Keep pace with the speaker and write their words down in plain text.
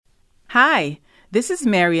Hi, this is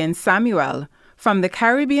Marian Samuel from the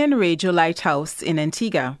Caribbean Radio Lighthouse in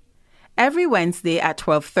Antigua. Every Wednesday at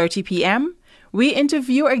 12:30 p.m., we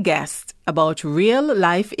interview a guest about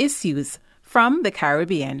real-life issues from the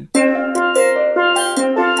Caribbean.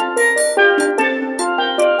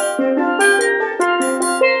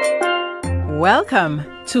 Welcome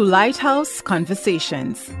to Lighthouse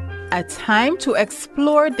Conversations, a time to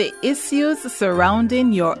explore the issues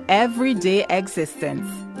surrounding your everyday existence,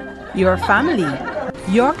 your family,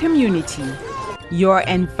 your community, your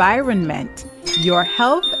environment, your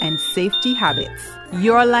health and safety habits,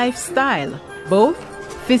 your lifestyle, both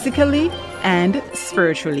physically and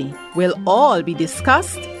spiritually, will all be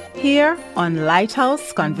discussed here on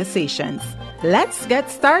Lighthouse Conversations. Let's get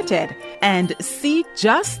started and see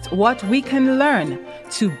just what we can learn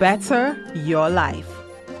to better your life.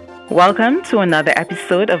 Welcome to another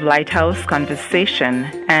episode of Lighthouse Conversation,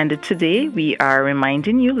 and today we are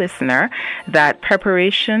reminding you, listener, that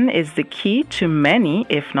preparation is the key to many,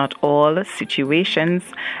 if not all, situations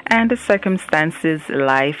and circumstances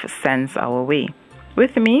life sends our way.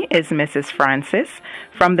 With me is Mrs. Francis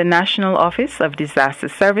from the National Office of Disaster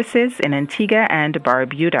Services in Antigua and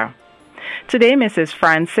Barbuda. Today, Mrs.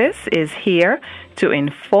 Francis is here to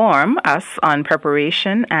inform us on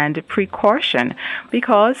preparation and precaution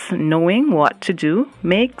because knowing what to do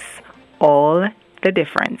makes all the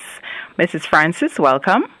difference. Mrs. Francis,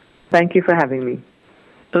 welcome. Thank you for having me.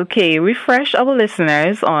 Okay, refresh our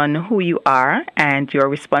listeners on who you are and your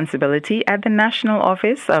responsibility at the National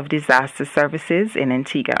Office of Disaster Services in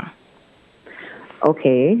Antigua.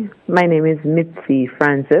 Okay, my name is Mitzi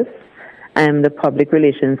Francis. I'm the Public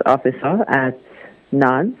Relations Officer at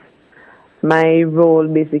NODS. My role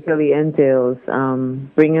basically entails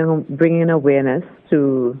bringing awareness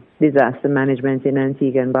to disaster management in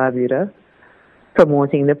Antigua and Barbuda,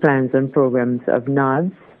 promoting the plans and programs of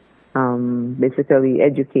NODS, basically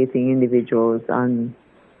educating individuals on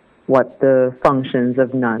what the functions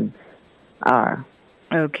of NODS are.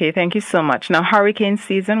 Okay, thank you so much. Now, hurricane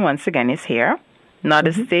season once again is here. Not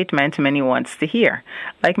a statement many wants to hear,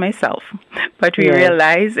 like myself. But we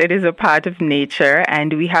realize it is a part of nature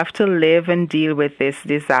and we have to live and deal with this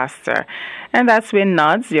disaster. And that's when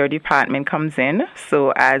NODS, your department, comes in,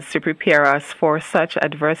 so as to prepare us for such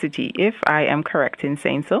adversity, if I am correct in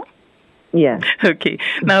saying so. Yes. Okay.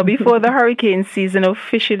 Now, before the hurricane season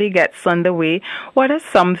officially gets underway, what are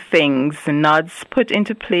some things NODS put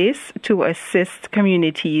into place to assist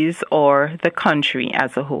communities or the country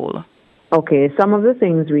as a whole? Okay, some of the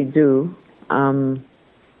things we do,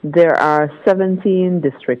 there are 17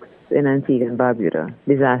 districts in Antigua and Barbuda,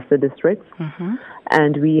 disaster districts,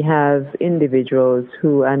 and we have individuals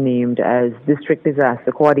who are named as district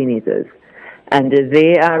disaster coordinators, and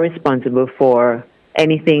they are responsible for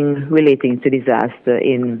anything relating to disaster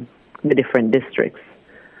in the different districts.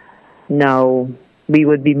 Now, we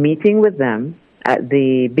would be meeting with them at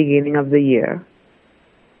the beginning of the year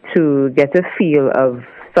to get a feel of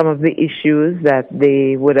some of the issues that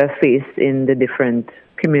they would have faced in the different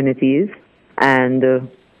communities and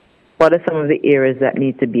what are some of the areas that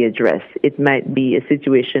need to be addressed. It might be a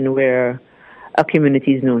situation where a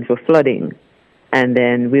community is known for flooding, and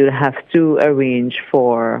then we'll have to arrange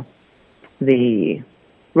for the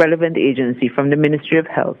relevant agency from the Ministry of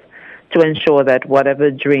Health to ensure that whatever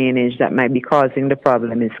drainage that might be causing the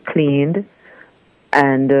problem is cleaned,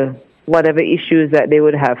 and whatever issues that they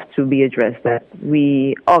would have to be addressed, that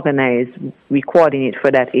we organize, we coordinate for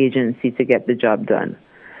that agency to get the job done.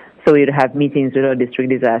 So we'd have meetings with our district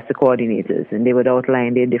disaster coordinators, and they would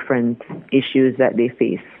outline their different issues that they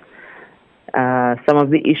face. Some of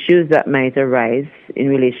the issues that might arise in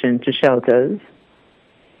relation to shelters,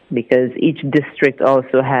 because each district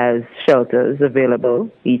also has shelters available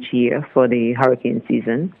each year for the hurricane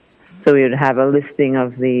season. So we would have a listing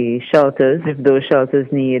of the shelters, if those shelters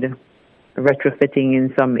need retrofitting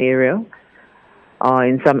in some area or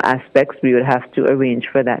in some aspects, we would have to arrange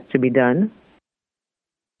for that to be done.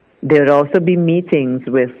 There would also be meetings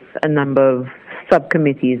with a number of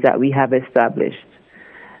subcommittees that we have established.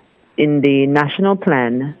 In the national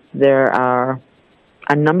plan, there are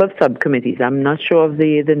a number of subcommittees. I'm not sure of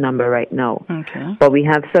the number right now. Okay. But we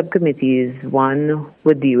have subcommittees. One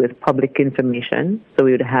would deal with public information. So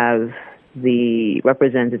we would have the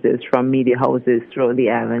representatives from media houses throughout the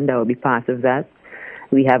island that will be part of that.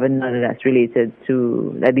 We have another that's related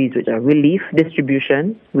to, that deals with relief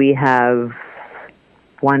distribution. We have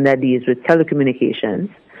one that deals with telecommunications.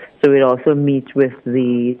 So we'll also meet with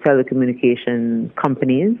the telecommunication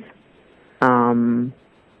companies.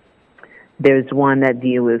 There's one that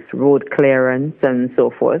deals with road clearance and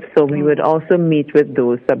so forth. So we would also meet with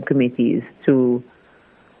those subcommittees to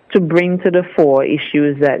to bring to the fore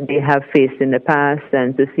issues that they have faced in the past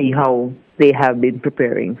and to see how they have been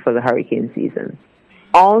preparing for the hurricane season.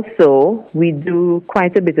 Also, we do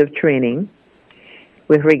quite a bit of training.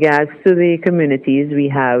 With regards to the communities, we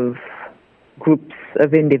have groups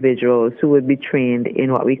of individuals who would be trained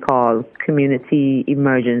in what we call community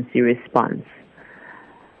emergency response.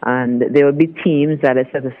 And there will be teams that are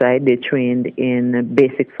set aside. They're trained in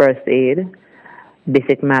basic first aid,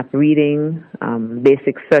 basic map reading,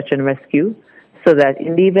 basic search and rescue, so that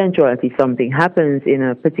in the eventuality something happens in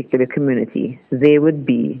a particular community, they would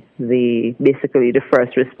be basically the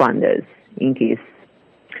first responders in case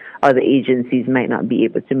other agencies might not be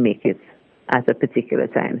able to make it at a particular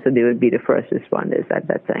time. So they would be the first responders at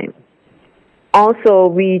that time. Also,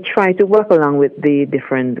 we try to work along with the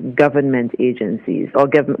different government agencies or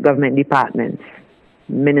government departments,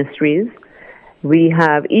 ministries.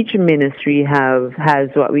 Each ministry has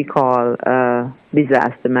what we call a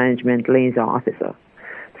disaster management liaison officer.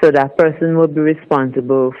 So that person will be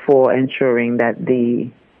responsible for ensuring that the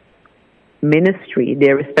ministry,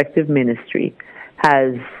 their respective ministry,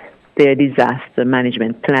 has their disaster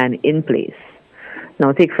management plan in place.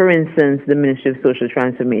 Now, take, for instance, the Ministry of Social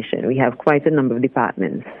Transformation. We have quite a number of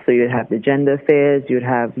departments. So you'd have the Gender Affairs, you'd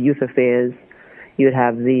have Youth Affairs, you'd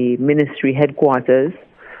have the ministry headquarters.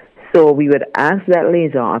 So we would ask that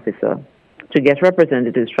liaison officer to get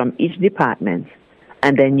representatives from each department,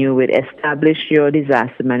 and then you would establish your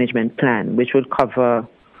disaster management plan, which would cover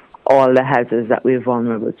all the hazards that we're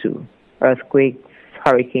vulnerable to, earthquakes,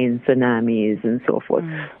 hurricanes, tsunamis, and so forth.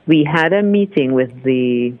 We had a meeting with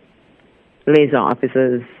the liaison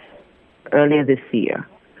officers earlier this year,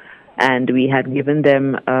 and we had given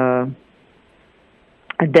them a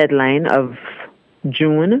deadline of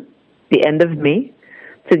June, the end of May,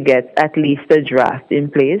 to get at least a draft in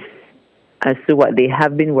place as to what they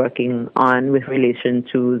have been working on with relation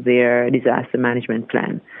to their disaster management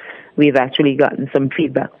plan. We've actually gotten some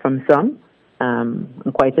feedback from some,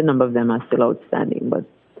 and quite a number of them are still outstanding, but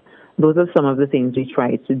those are some of the things we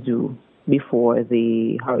try to do before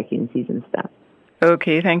the hurricane season starts.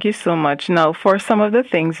 Okay, thank you so much. Now, for some of the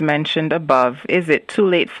things mentioned above, is it too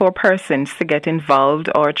late for persons to get involved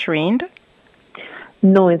or trained?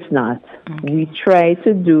 No, it's not. Okay. We try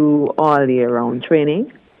to do all year-round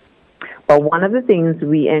training, but one of the things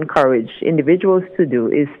we encourage individuals to do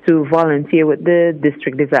is to volunteer with the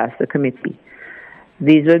District Disaster Committee.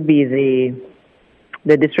 These would be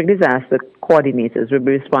the District Disaster Coordinators would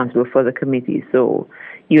be responsible for the committee. So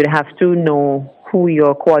you'd have to know who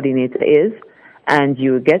your coordinator is, and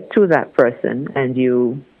you get to that person and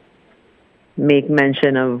you make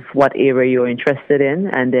mention of what area you're interested in,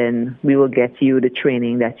 and then we will get you the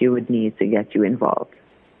training that you would need to get you involved.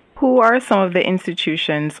 Who are some of the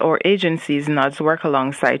institutions or agencies NODS work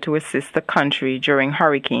alongside to assist the country during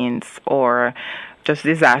hurricanes or just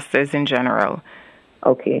disasters in general?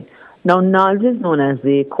 Okay. Now, NODS is known as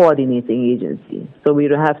the coordinating agency, so we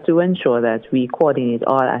will have to ensure that we coordinate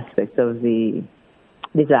all aspects of the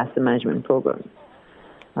disaster management program.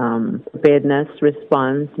 Preparedness,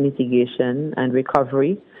 response, mitigation, and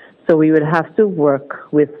recovery. So we would have to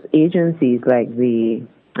work with agencies like the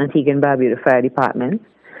Antigua and Barbuda Fire Department.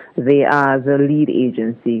 They are the lead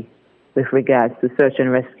agency with regards to search and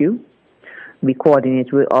rescue. We coordinate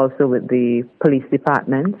also with the police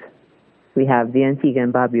department. We have the Antigua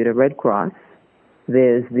and Barbuda Red Cross.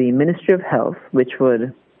 There's the Ministry of Health, which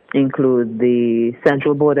would include the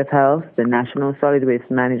Central Board of Health, the National Solid Waste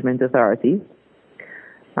Management Authority.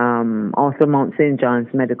 Also, Mount St. John's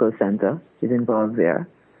Medical Center is involved there.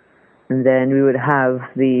 And then we would have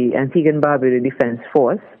the Antigua and Barbuda Defense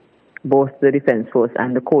Force, both the Defense Force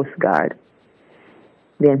and the Coast Guard.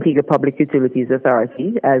 The Antigua Public Utilities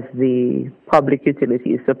Authority as the public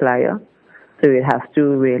utilities supplier. So we have to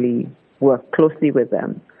really work closely with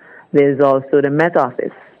them. There's also the Met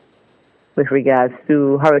Office. With regards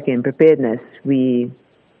to hurricane preparedness,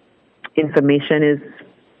 information is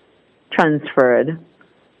transferred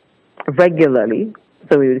regularly,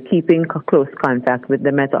 so we would keep in close contact with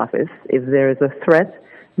the Met Office. If there is a threat,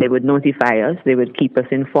 they would notify us, they would keep us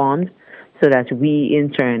informed, so that we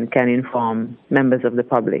in turn can inform members of the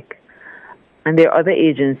public. And there are other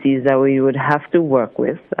agencies that we would have to work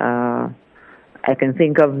with. I can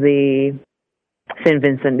think of the St.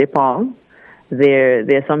 Vincent de Paul.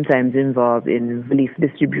 They're sometimes involved in relief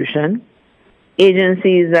distribution.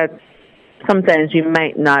 Agencies that sometimes we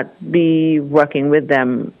might not be working with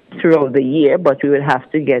them throughout the year, but we would have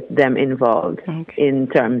to get them involved in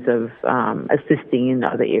terms of assisting in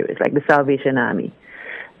other areas, like the Salvation Army.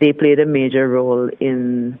 They played a major role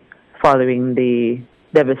in following the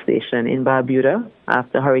devastation in Barbuda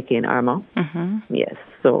after Hurricane Irma. Yes.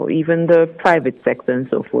 So even the private sector and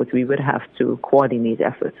so forth, we would have to coordinate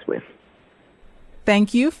efforts with.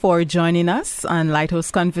 Thank you for joining us on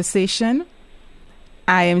Lighthouse Conversation.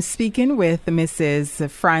 I am speaking with Mrs.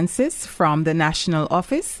 Francis from the National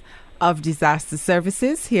Office of Disaster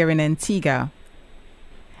Services here in Antigua.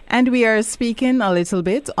 And we are speaking a little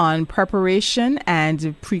bit on preparation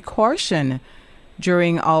and precaution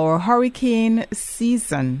during our hurricane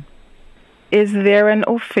season. Is there an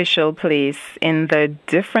official place in the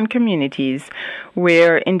different communities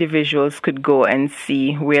where individuals could go and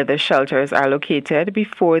see where the shelters are located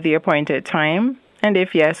before the appointed time? And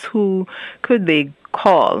if yes, who could they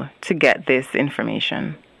call to get this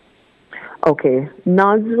information? Okay.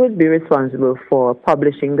 NODS would be responsible for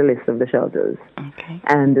publishing the list of the shelters. Okay.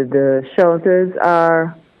 And the shelters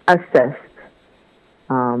are assessed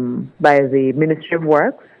by the Ministry of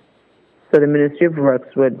Works. So the Ministry of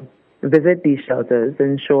Works would visit these shelters,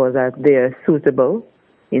 ensure that they are suitable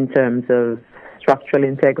in terms of structural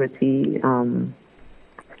integrity,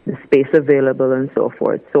 the space available, and so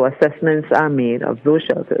forth. So assessments are made of those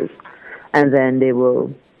shelters, and then they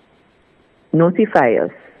will notify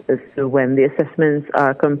us as to when the assessments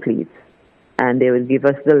are complete, and they will give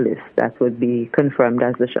us the list that would be confirmed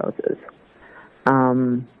as the shelters.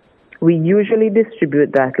 We usually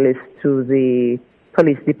distribute that list to the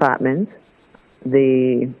police department,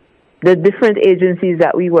 the different agencies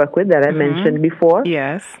that we work with that I mentioned before.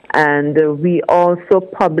 Yes. And we also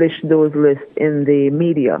publish those lists in the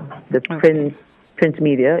media, the print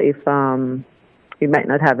media. If we might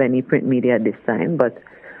not have any print media at this time, but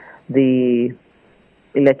the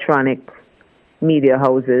electronic media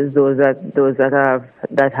houses, those that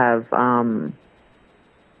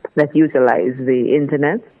utilize the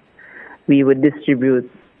internet, we would distribute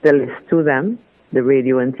the list to them. The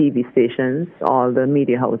radio and TV stations, all the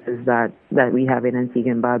media houses that we have in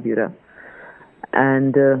Antigua and Barbuda.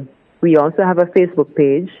 And we also have a Facebook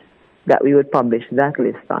page that we would publish that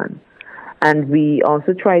list on. And we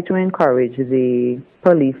also try to encourage the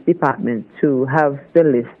police department to have the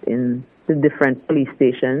list in the different police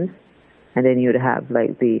stations. And then you'd have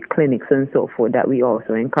like the clinics and so forth that we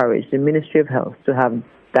also encourage the Ministry of Health to have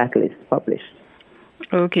that list published.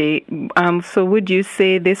 Okay. So would you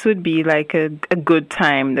say this would be like a good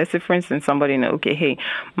time? Let's say, for instance, somebody know, okay, hey,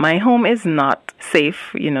 my home is not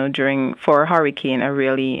safe, for a hurricane, or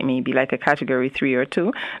really maybe like a category 3 or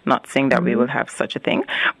 2. Not saying that we will have such a thing,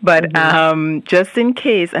 but just in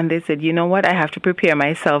case. And they said, you know what, I have to prepare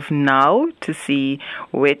myself now to see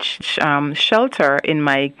which shelter in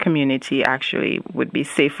my community actually would be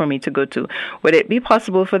safe for me to go to. Would it be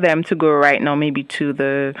possible for them to go right now, maybe to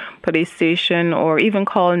the police station, or even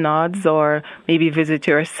call NODS, or maybe visit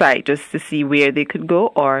your site just to see where they could go,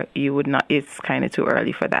 or you would not? It's kind of too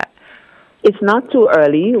early for that. It's not too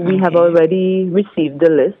early. We have already received the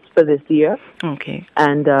list for this year. Okay.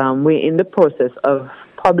 And we're in the process of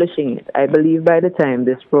publishing it. I believe by the time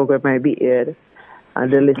this program might be aired,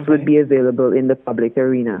 the list would be available in the public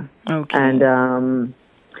arena. Okay. And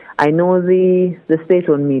I know the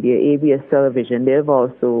state-owned media, ABS Television, they have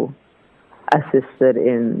also assisted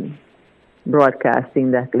in broadcasting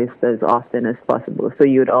that list as often as possible. So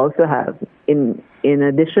you'd also have, in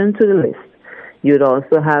addition to the list, you'd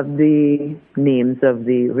also have the names of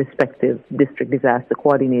the respective district disaster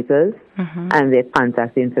coordinators and their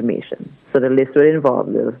contact information. So the list would involve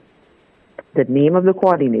the name of the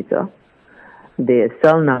coordinator, their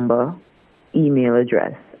cell number, email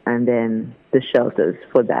address, and then the shelters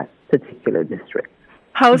for that particular district.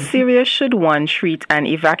 How serious should one treat an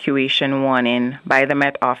evacuation warning by the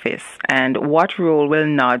Met Office, and what role will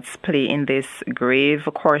NODS play in this grave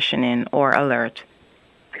cautioning or alert?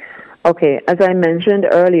 Okay, as I mentioned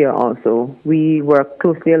earlier also, we work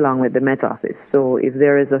closely along with the Met Office. So if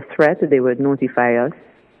there is a threat, they would notify us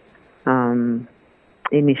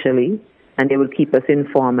initially, and they will keep us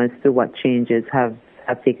informed as to what changes have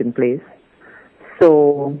taken place.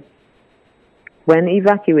 So when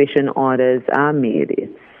evacuation orders are made,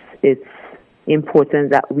 it's important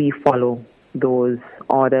that we follow those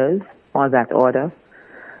orders or that order.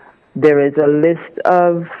 There is a list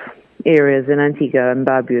of areas in Antigua and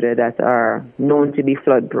Barbuda that are known to be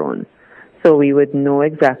flood prone. So we would know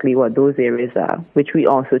exactly what those areas are, which we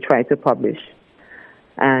also try to publish.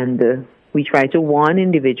 And we try to warn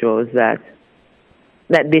individuals that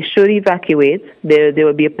they should evacuate. There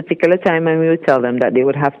will be a particular time when we would tell them that they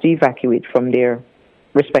would have to evacuate from their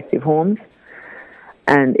respective homes.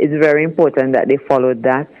 And it's very important that they follow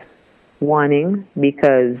that warning,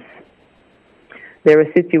 because there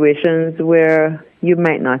are situations where you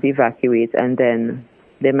might not evacuate and then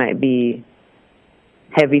there might be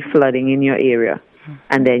heavy flooding in your area,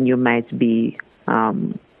 and then you might be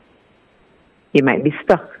You might be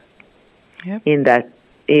stuck in that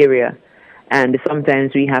area. And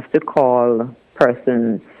sometimes we have to call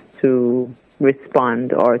persons to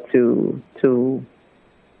respond or to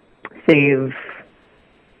save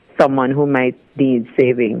someone who might need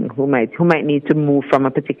saving, who might need to move from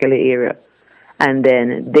a particular area. And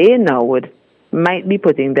then they now might be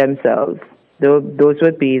putting themselves, those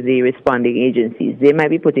would be the responding agencies, they might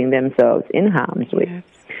be putting themselves in harm's way. Yes.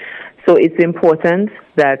 So it's important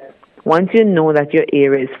that once you know that your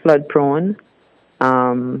area is flood prone,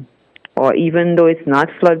 or even though it's not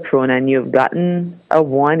flood prone and you've gotten a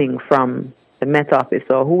warning from the Met Office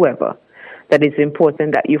or whoever, that it's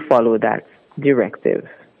important that you follow that directive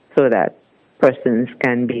so that persons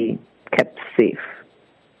can be kept safe.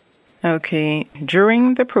 Okay.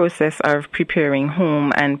 During the process of preparing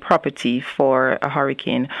home and property for a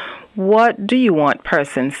hurricane, what do you want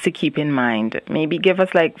persons to keep in mind? Maybe give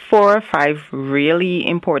us like 4 or 5 really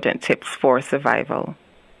important tips for survival.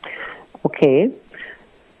 Okay.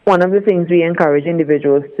 One of the things we encourage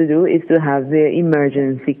individuals to do is to have their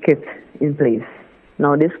emergency kit in place.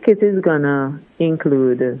 Now, this kit is going to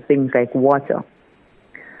include things like water.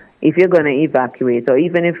 If you're going to evacuate, or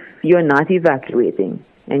even if you're not evacuating,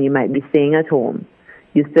 and you might be staying at home,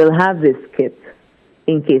 you still have this kit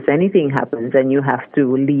in case anything happens and you have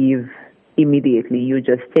to leave immediately. You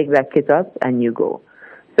just take that kit up and you go.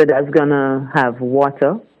 So that's going to have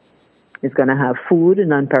water. It's going to have food,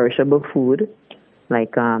 non-perishable food,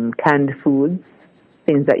 like canned foods,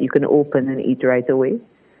 things that you can open and eat right away.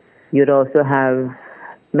 You'd also have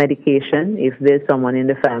medication. If there's someone in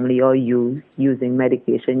the family or you using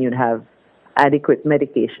medication, you'd have adequate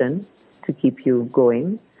medication to keep you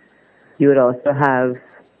going. You would also have,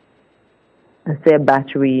 let's say, a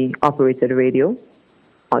battery-operated radio,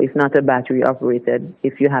 or if not a battery-operated,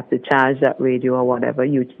 if you have to charge that radio or whatever,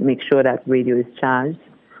 you make sure that radio is charged.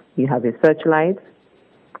 You have your searchlight.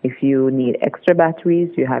 If you need extra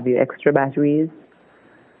batteries, you have your extra batteries.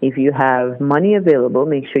 If you have money available,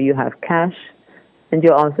 make sure you have cash. And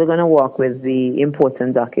you're also going to walk with the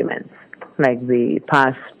important documents, like the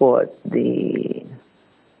passport, the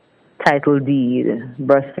title deed,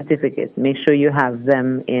 birth certificate. Make sure you have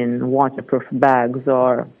them in waterproof bags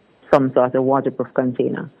or some sort of waterproof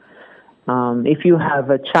container. If you have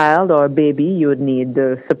a child or a baby, you would need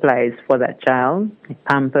the supplies for that child, like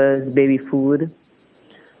Pampers, baby food,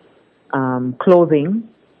 clothing,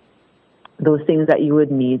 those things that you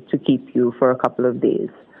would need to keep you for a couple of days.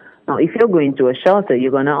 Now, if you're going to a shelter,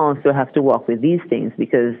 you're going to also have to walk with these things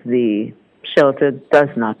because the shelter does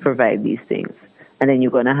not provide these things. And then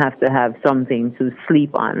you're going to have something to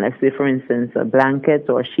sleep on. Let's say, for instance, a blanket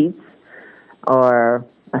or sheets or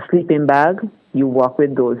a sleeping bag. You walk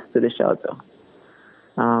with those to the shelter.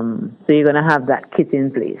 So you're going to have that kit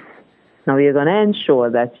in place. Now, you're going to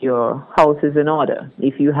ensure that your house is in order.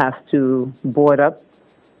 If you have to board up,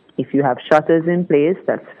 if you have shutters in place,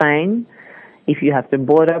 that's fine. If you have to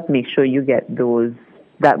board up, make sure you get those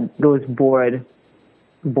boards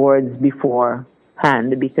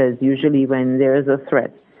beforehand, because usually when there is a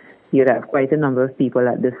threat, you'd have quite a number of people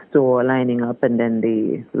at the store lining up, and then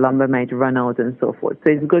the lumber might run out and so forth.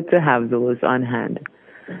 So it's good to have those on hand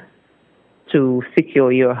to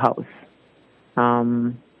secure your house.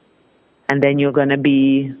 And then you're going to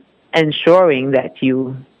be ensuring that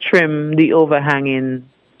you trim the overhanging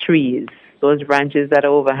trees, those branches that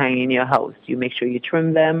are overhanging your house. You make sure you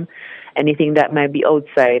trim them. Anything that might be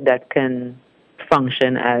outside that can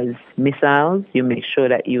function as missiles, you make sure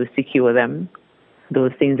that you secure them.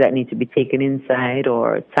 Those things that need to be taken inside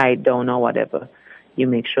or tied down or whatever, you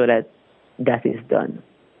make sure that that is done.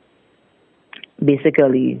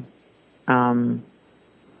 Basically,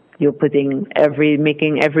 you're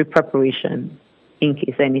making every preparation in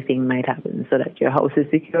case anything might happen so that your house is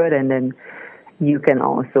secured, and then you can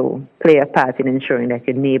also play a part in ensuring that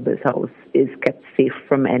your neighbor's house is kept safe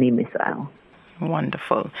from any missile.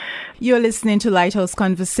 Wonderful. You're listening to Lighthouse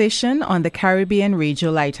Conversation on the Caribbean Radio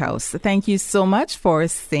Lighthouse. Thank you so much for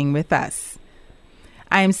staying with us.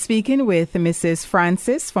 I am speaking with Mrs.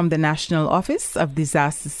 Francis from the National Office of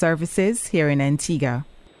Disaster Services here in Antigua.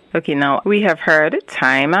 Okay, now we have heard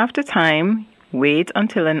time after time, wait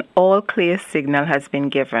until an all-clear signal has been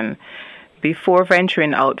given before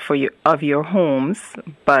venturing out of your homes,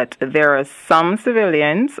 but there are some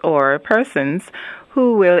civilians or persons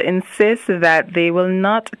who will insist that they will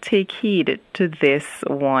not take heed to this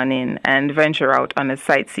warning and venture out on a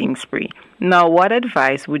sightseeing spree. Now, what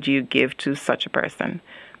advice would you give to such a person?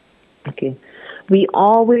 Okay. We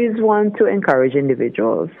always want to encourage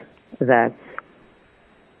individuals that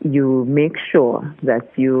you make sure that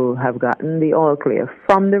you have gotten the all clear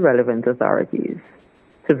from the relevant authorities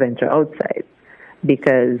to venture outside,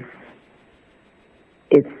 because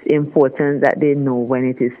it's important that they know when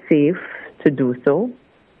it is safe to do so.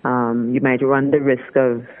 You might run the risk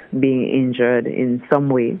of being injured in some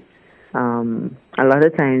way. A lot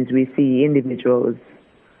of times we see individuals,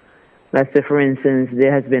 let's say for instance,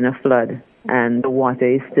 there has been a flood and the water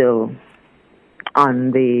is still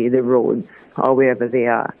on the roads or wherever they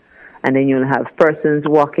are. And then you'll have persons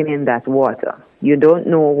walking in that water. You don't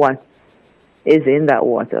know what is in that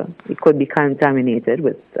water. It could be contaminated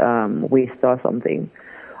with waste or something.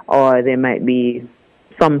 Or there might be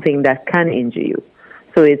something that can injure you.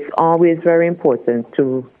 So it's always very important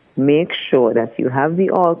to make sure that you have the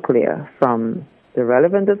all clear from the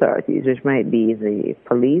relevant authorities, which might be the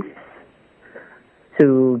police,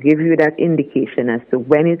 to give you that indication as to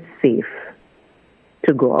when it's safe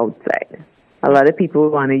to go outside. A lot of people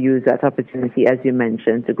want to use that opportunity, as you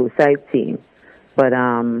mentioned, to go sightseeing, but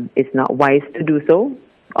it's not wise to do so.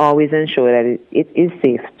 Always ensure that it is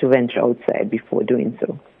safe to venture outside before doing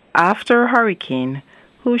so. After a hurricane,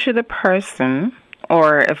 who should a person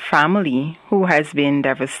or a family who has been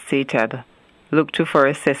devastated look to for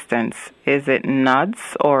assistance? Is it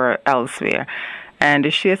NODS or elsewhere?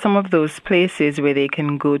 And share some of those places where they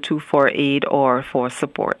can go to for aid or for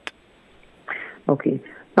support. Okay.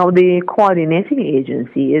 Now, the coordinating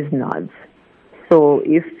agency is NODS. So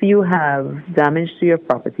if you have damage to your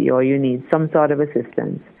property or you need some sort of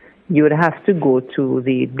assistance, you would have to go to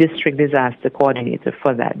the district disaster coordinator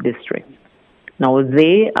for that district. Now,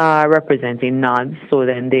 they are representing NODS, so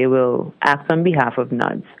then they will act on behalf of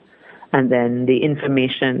NODS. And then the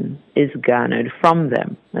information is garnered from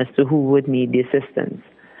them as to who would need the assistance.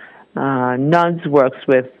 NODS works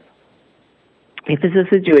with, if it's a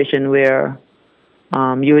situation where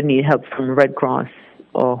you would need help from Red Cross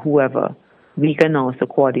or whoever, we can also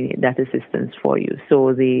coordinate that assistance for you.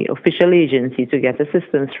 So the official agency to get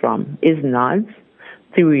assistance from is NODS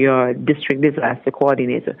through your district disaster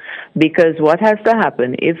coordinator. Because what has to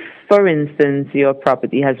happen if, for instance, your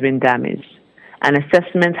property has been damaged, an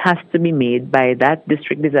assessment has to be made by that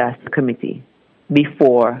district disaster committee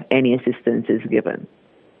before any assistance is given.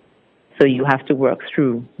 So you have to work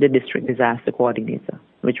through the district disaster coordinator,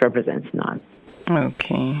 which represents NODS.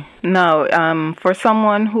 Okay. Now, for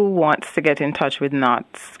someone who wants to get in touch with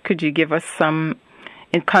NODS, could you give us some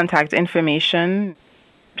contact information?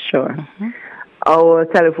 Sure. Mm-hmm. Our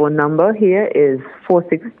telephone number here is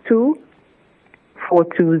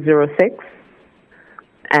 462-4206.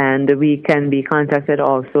 And we can be contacted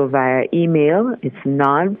also via email. It's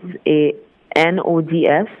NODS,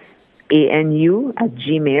 NODS,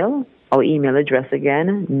 @gmail. Our email address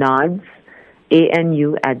again, NODS,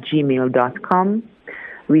 @gmail.com.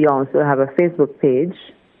 We also have a Facebook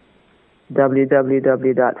page,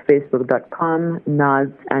 www.facebook.com,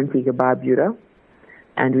 NODS Antigua Barbuda.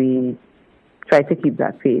 And we try to keep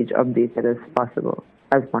that page updated as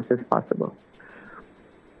much as possible.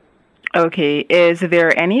 Okay, is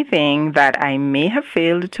there anything that I may have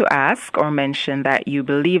failed to ask or mention that you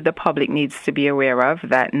believe the public needs to be aware of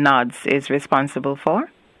that NODS is responsible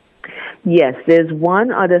for? Yes, there's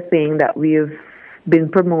one other thing that we've been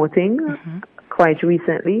promoting quite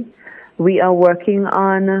recently. We are working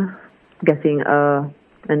on getting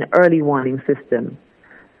an early warning system.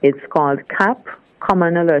 It's called CAP,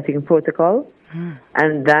 Common Alerting Protocol,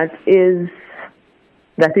 and that is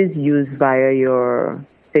used via your...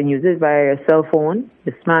 You can use it via your cell phone,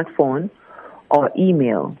 the smartphone, or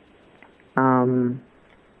email.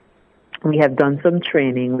 We have done some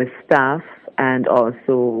training with staff and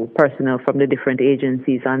also personnel from the different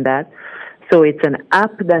agencies on that. So it's an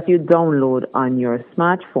app that you download on your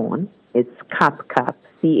smartphone. It's CAP,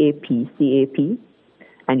 C-A-P,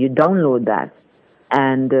 and you download that.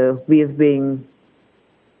 And we've been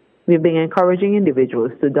encouraging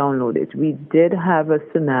individuals to download it. We did have a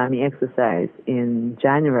tsunami exercise in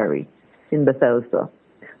January in Bethesda.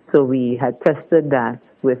 So we had tested that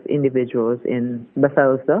with individuals in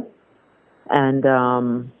Bethesda. And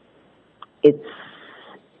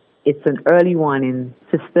it's an early warning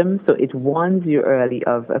system, so it warns you early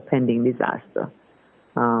of a pending disaster.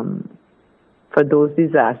 For those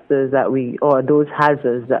disasters those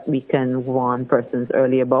hazards that we can warn persons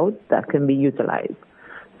early about, that can be utilized.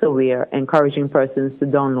 So we are encouraging persons to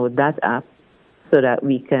download that app so that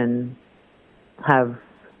we can have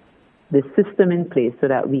the system in place so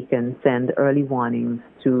that we can send early warnings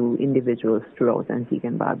to individuals throughout Antigua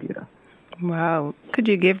and Barbuda. Wow. Could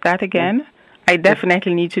you give that again? I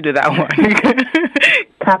definitely need to do that one.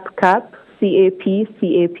 CAP,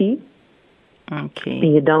 C-A-P. Okay.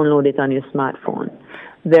 And you download it on your smartphone.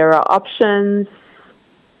 There are options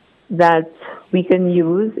that we can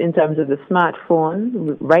use in terms of the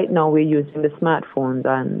smartphone. Right now we're using the smartphones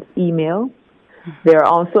and email. There are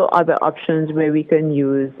also other options where we can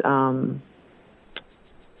use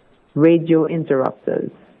radio interrupters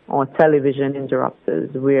or television interrupters,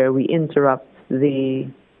 where we interrupt the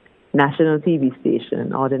national TV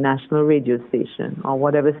station or the national radio station or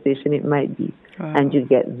whatever station it might be, and you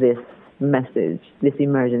get this message, this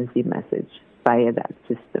emergency message via that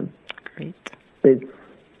system. Great. It's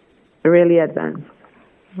really advanced.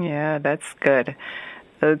 Yeah, that's good.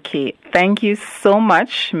 Okay. Thank you so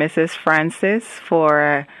much, Mrs. Francis,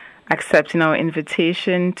 for accepting our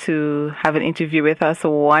invitation to have an interview with us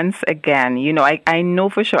once again. You know, I know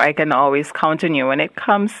for sure I can always count on you. When it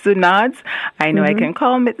comes to NODS, I know I can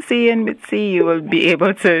call Mitzi, and Mitzi, you will be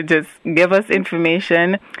able to just give us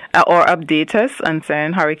information or update us on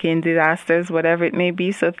certain hurricane disasters, whatever it may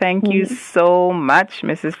be. So thank you so much,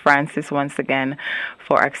 Mrs. Francis, once again,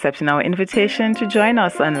 for accepting our invitation to join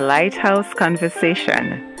us on Lighthouse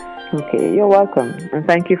Conversation. Okay, you're welcome, and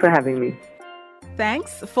thank you for having me.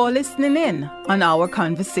 Thanks for listening in on our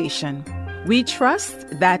conversation. We trust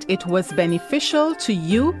that it was beneficial to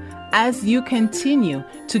you as you continue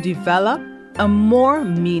to develop a more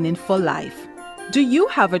meaningful life. Do you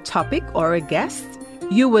have a topic or a guest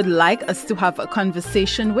you would like us to have a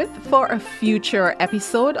conversation with for a future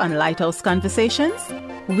episode on Lighthouse Conversations?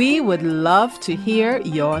 We would love to hear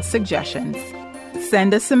your suggestions.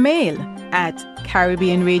 Send us a mail at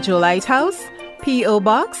Caribbean Radio Lighthouse, P.O.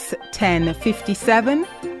 Box 1057,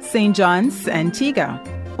 St. John's, Antigua,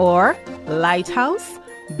 or Lighthouse,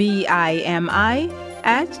 BIMI,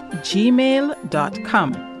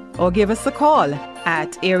 @gmail.com, or give us a call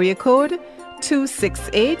at area code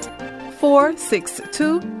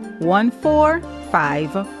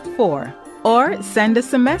 268-462-1454, or send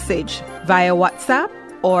us a message via WhatsApp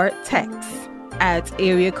or text at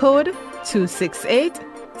area code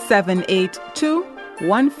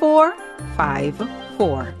 268-782-1454.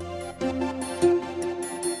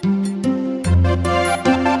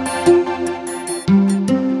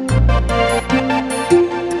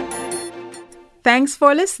 Thanks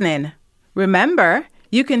for listening. Remember,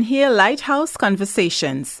 you can hear Lighthouse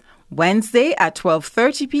Conversations Wednesday at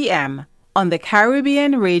 12:30 p.m. on the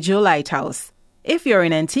Caribbean Radio Lighthouse. If you're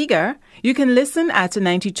in Antigua, you can listen at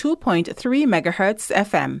 92.3 MHz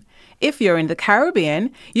FM. If you're in the Caribbean,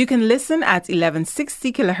 you can listen at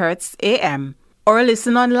 1160 kHz AM or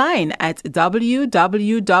listen online at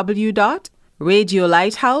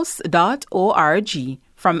www.radiolighthouse.org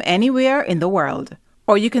from anywhere in the world.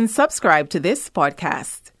 Or you can subscribe to this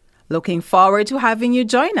podcast. Looking forward to having you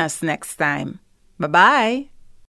join us next time. Bye-bye.